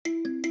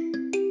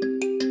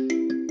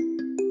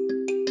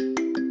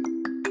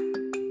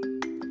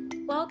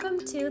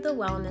to The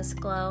Wellness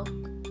Glow.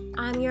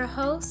 I'm your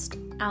host,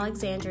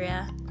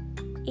 Alexandria.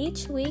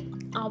 Each week,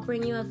 I'll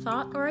bring you a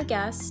thought or a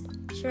guest,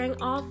 sharing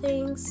all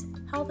things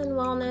health and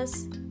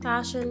wellness,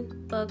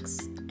 fashion, books,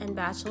 and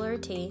bachelor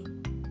tea.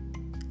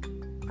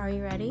 Are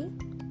you ready?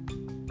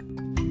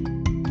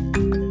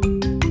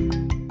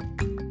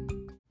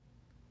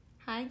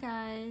 Hi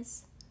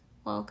guys,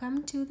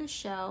 welcome to the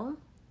show.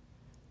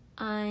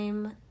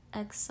 I'm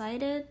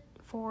excited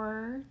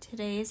for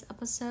today's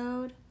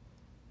episode.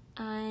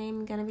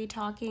 I'm going to be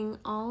talking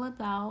all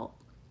about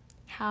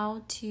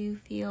how to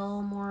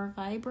feel more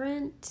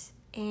vibrant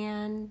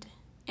and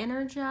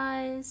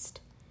energized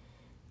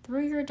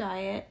through your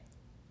diet.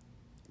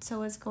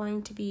 So it's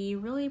going to be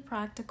really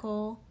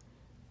practical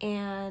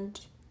and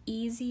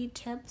easy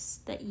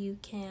tips that you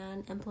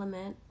can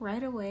implement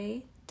right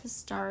away to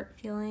start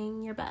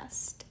feeling your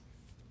best.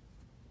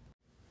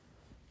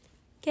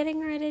 Getting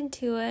right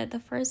into it,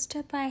 the first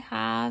tip I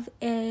have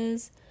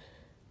is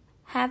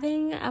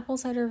having apple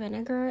cider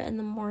vinegar in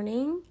the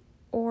morning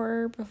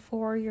or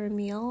before your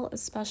meal,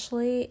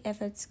 especially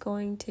if it's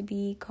going to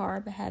be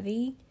carb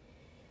heavy.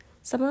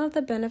 Some of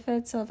the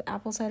benefits of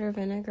apple cider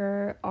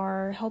vinegar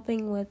are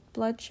helping with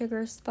blood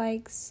sugar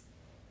spikes,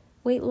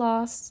 weight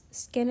loss,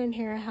 skin and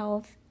hair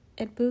health.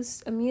 It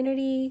boosts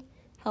immunity,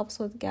 helps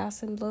with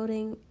gas and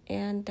bloating,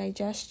 and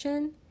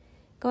digestion.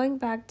 Going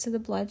back to the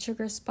blood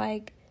sugar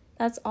spike,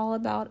 that's all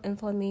about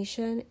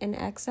inflammation in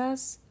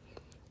excess,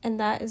 and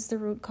that is the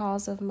root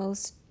cause of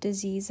most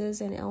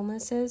diseases and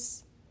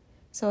illnesses.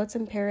 So it's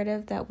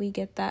imperative that we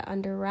get that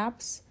under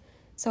wraps.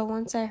 So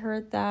once I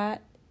heard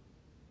that,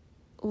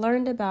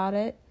 learned about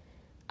it,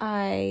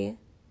 I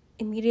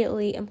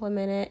immediately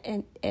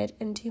implemented it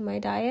into my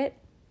diet.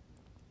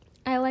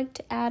 I like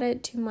to add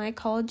it to my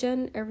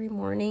collagen every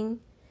morning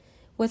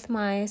with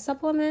my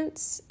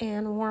supplements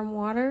and warm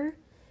water.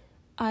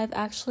 I've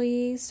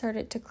actually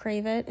started to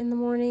crave it in the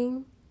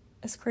morning.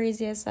 As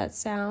crazy as that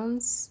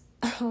sounds,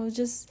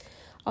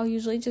 I'll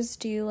usually just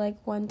do like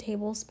 1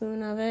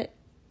 tablespoon of it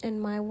in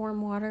my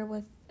warm water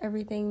with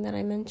everything that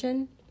I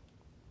mentioned,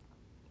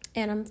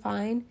 and I'm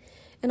fine.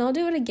 And I'll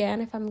do it again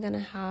if I'm gonna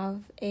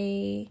have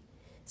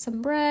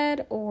some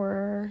bread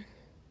or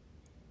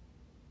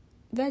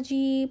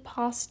veggie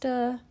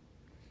pasta,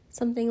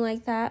 something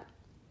like that.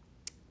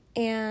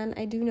 And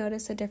I do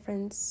notice a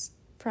difference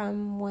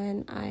from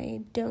when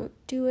I don't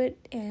do it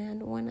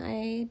and when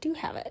I do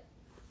have it.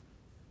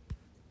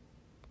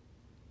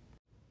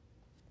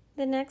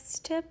 The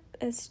next tip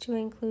is to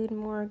include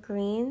more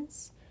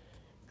greens.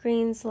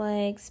 Greens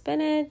like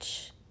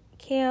spinach,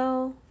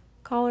 kale,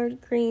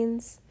 collard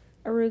greens,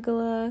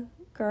 arugula,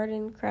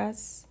 garden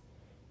cress,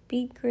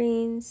 beet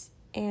greens,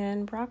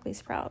 and broccoli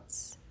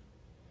sprouts.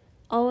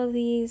 All of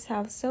these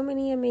have so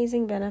many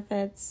amazing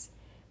benefits.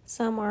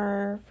 Some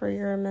are for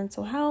your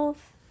mental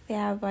health. They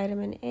have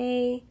vitamin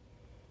A,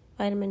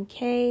 vitamin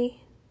K.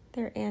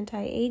 They're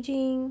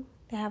anti-aging.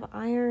 They have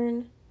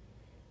iron.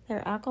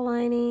 They're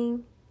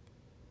alkalining.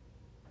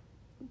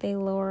 They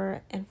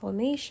lower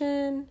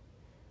inflammation,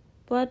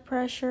 blood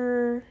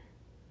pressure,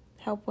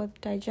 help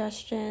with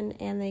digestion,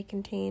 and they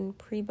contain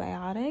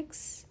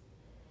prebiotics.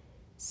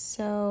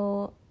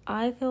 So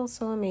I feel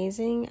so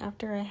amazing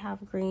after I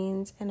have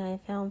greens, and I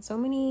found so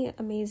many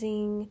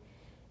amazing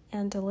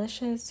and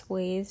delicious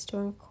ways to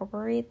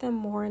incorporate them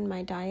more in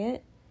my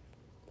diet.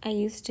 I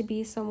used to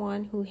be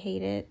someone who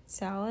hated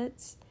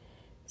salads,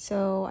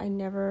 so I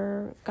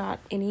never got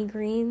any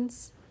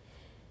greens.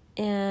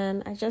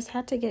 And I just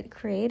had to get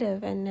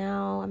creative, and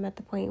now I'm at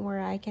the point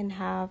where I can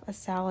have a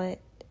salad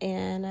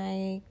and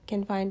I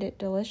can find it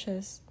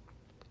delicious.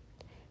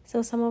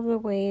 So some of the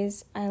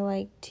ways I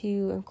like to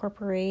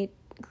incorporate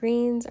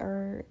greens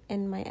are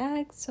in my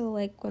eggs. So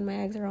like when my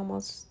eggs are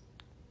almost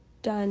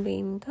done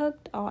being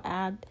cooked, I'll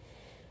add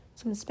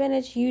some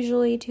spinach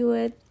usually to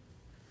it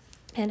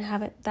and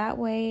have it that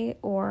way,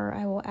 or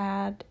I will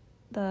add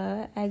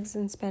the eggs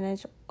and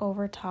spinach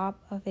over top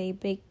of a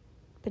baked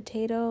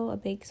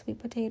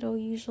sweet potato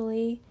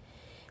usually,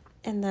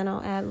 and then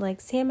I'll add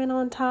like salmon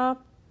on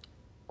top,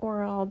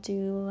 or I'll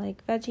do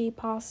like veggie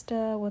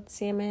pasta with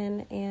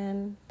salmon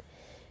and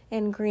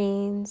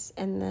greens,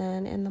 and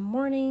then in the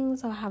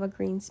mornings I'll have a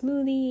green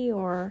smoothie,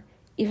 or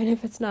even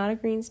if it's not a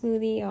green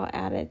smoothie, I'll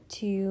add it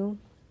to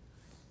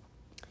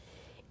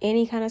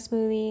any kind of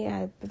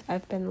smoothie.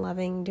 I've been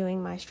loving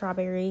doing my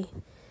strawberry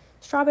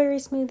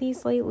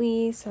smoothies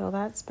lately, so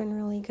that's been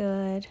really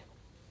good.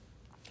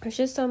 There's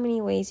just so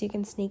many ways you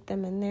can sneak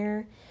them in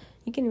there.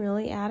 You can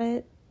really add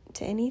it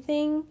to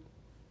anything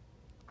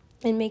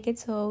and make it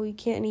so you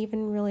can't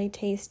even really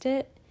taste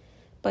it,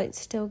 but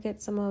still get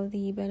some of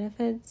the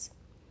benefits.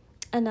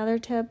 Another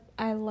tip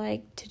I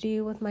like to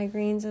do with my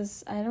greens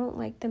is I don't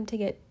like them to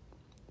get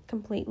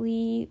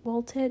completely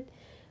wilted,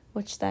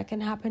 which that can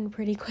happen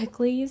pretty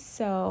quickly.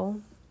 So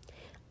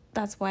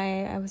that's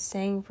why I was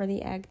saying for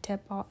the egg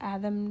tip, I'll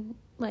add them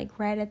like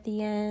right at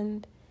the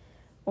end,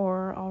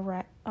 or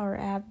I'll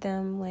add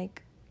them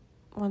like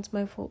once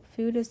my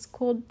food is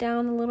cooled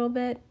down a little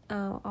bit.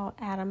 I'll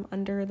add them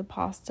under the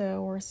pasta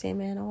or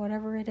salmon or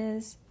whatever it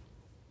is.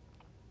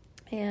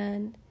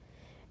 And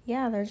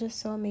yeah, they're just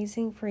so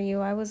amazing for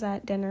you. I was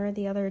at dinner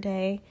the other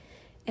day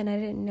and I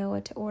didn't know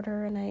what to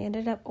order, and I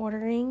ended up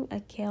ordering a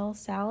kale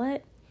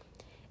salad,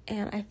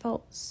 and I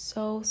felt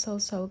so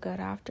good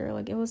after.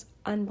 Like, it was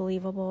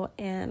unbelievable.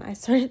 And I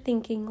started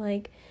thinking,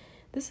 like,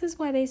 this is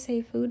why they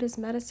say food is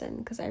medicine,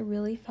 because I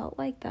really felt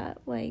like that.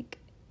 Like,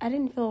 I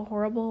didn't feel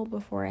horrible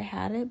before I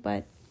had it,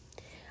 but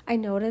I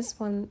noticed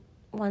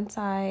once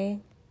I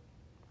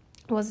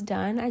was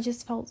done, I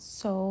just felt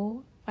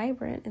so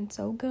vibrant and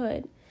so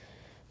good.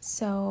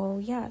 So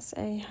yes,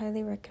 I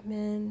highly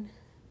recommend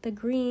the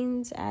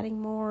greens,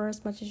 adding more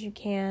as much as you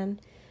can,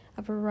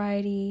 a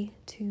variety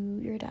to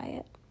your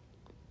diet.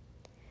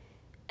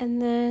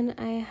 And then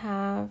I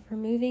have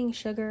removing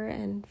sugar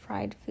and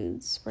fried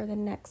foods for the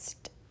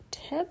next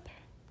tip.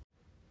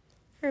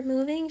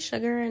 Removing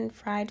sugar and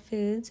fried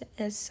foods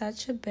is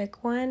such a big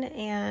one,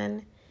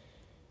 and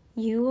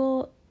you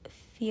will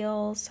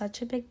feel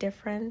such a big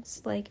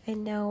difference. Like, I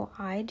know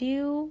I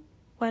do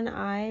when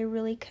I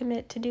really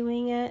commit to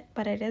doing it,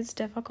 but it is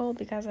difficult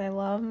because I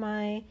love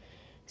my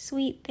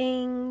sweet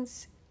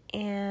things,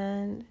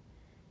 and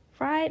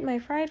my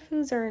fried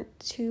foods aren't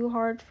too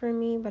hard for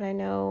me, but I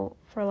know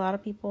for a lot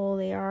of people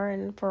they are,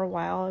 and for a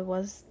while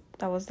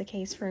that was the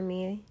case for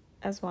me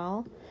as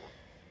well.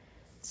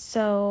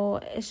 So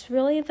it's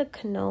really the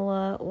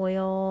canola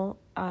oil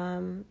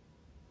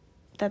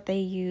that they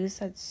use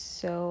that's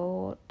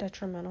so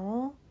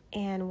detrimental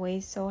and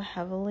weighs so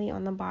heavily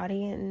on the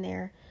body, and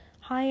they're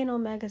high in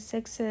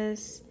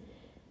omega-6s,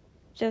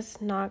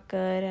 just not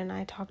good. And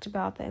I talked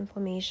about the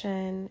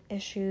inflammation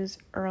issues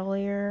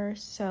earlier,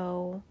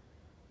 so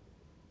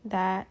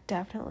that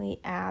definitely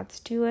adds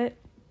to it,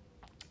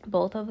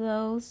 both of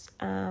those,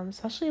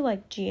 especially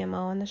like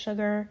GMO and the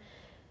sugar.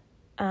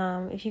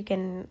 If you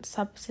can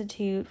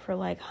substitute for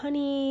like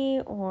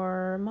honey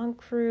or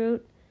monk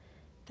fruit,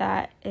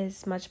 that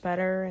is much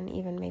better, and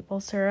even maple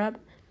syrup,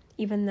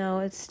 even though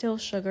it's still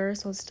sugar,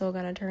 so it's still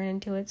going to turn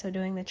into it. So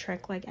doing the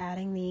trick, like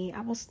adding the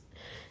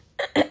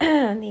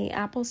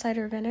apple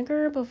cider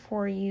vinegar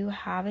before you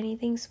have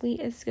anything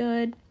sweet is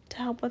good to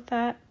help with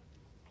that.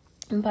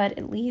 But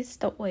at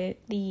least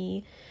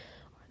the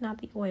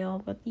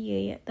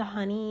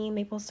honey,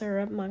 maple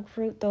syrup, monk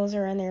fruit, those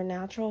are in their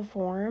natural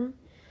form.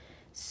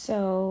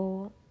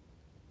 So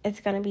it's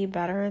going to be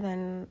better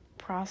than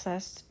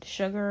processed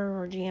sugar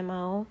or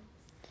GMO.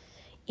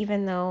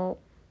 Even though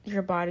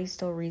your body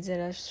still reads it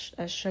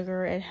as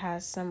sugar, it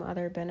has some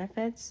other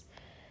benefits.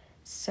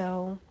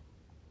 So,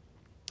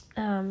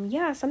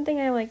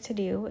 something I like to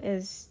do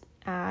is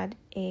add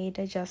a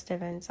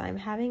digestive enzyme.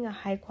 Having a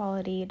high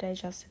quality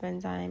digestive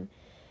enzyme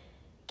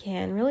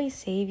can really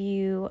save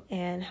you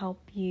and help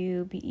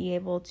you be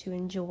able to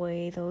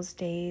enjoy those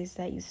days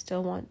that you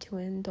still want to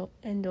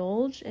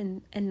indulge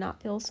and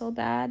not feel so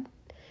bad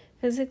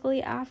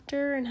physically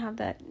after and have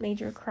that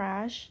major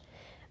crash.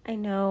 I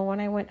know when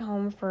I went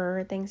home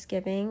for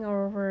Thanksgiving, I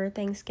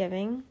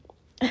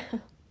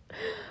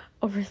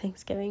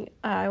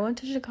went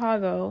to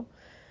Chicago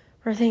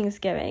for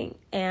Thanksgiving,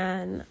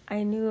 and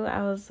I knew,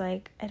 I was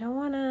like, I don't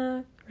want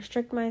to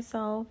restrict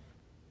myself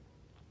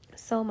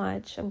so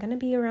much. I'm going to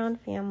be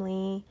around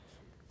family.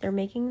 They're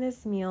making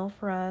this meal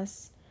for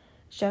us.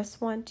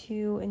 Just want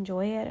to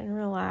enjoy it and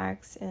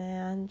relax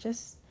and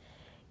just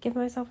give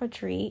myself a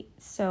treat.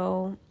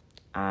 So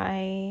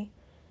I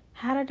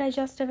had a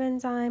digestive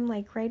enzyme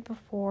like right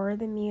before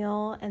the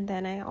meal, and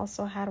then I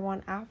also had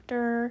one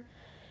after,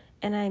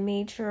 and I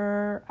made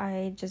sure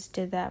I just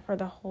did that for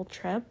the whole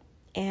trip,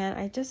 and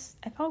I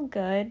felt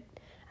good.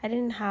 I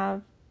didn't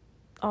have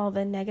all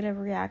the negative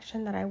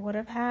reaction that I would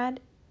have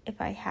had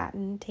if I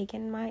hadn't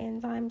taken my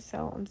enzyme,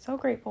 so I'm so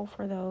grateful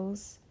for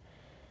those.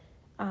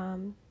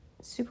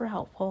 Super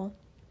helpful.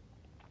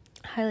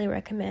 Highly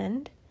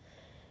recommend.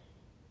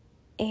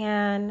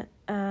 And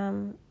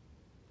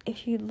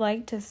if you'd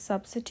like to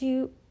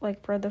substitute,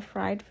 like for the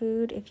fried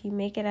food, if you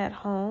make it at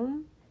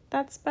home,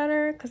 that's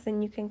better, because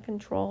then you can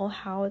control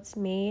how it's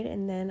made.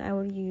 And then I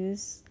would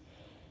use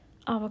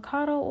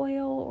avocado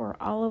oil or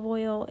olive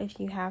oil if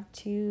you have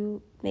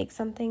to make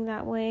something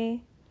that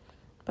way,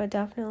 but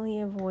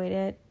definitely avoid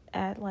it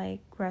at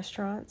like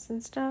restaurants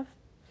and stuff.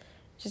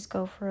 Just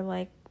go for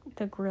like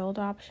the grilled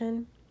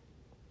option.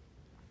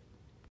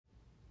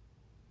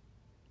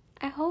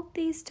 I hope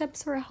these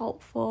tips were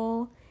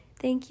helpful.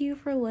 Thank you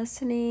for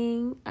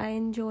listening. I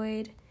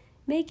enjoyed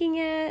making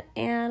it,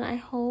 and I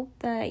hope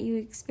that you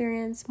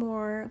experience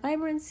more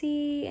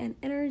vibrancy and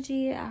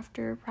energy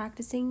after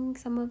practicing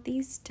some of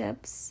these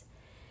tips.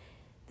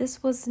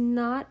 This was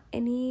not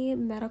any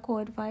medical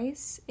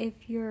advice.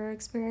 If you're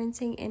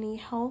experiencing any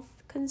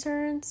health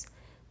concerns,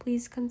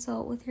 please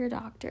consult with your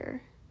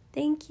doctor.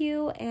 Thank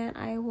you, and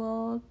I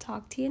will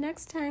talk to you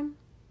next time.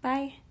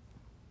 Bye.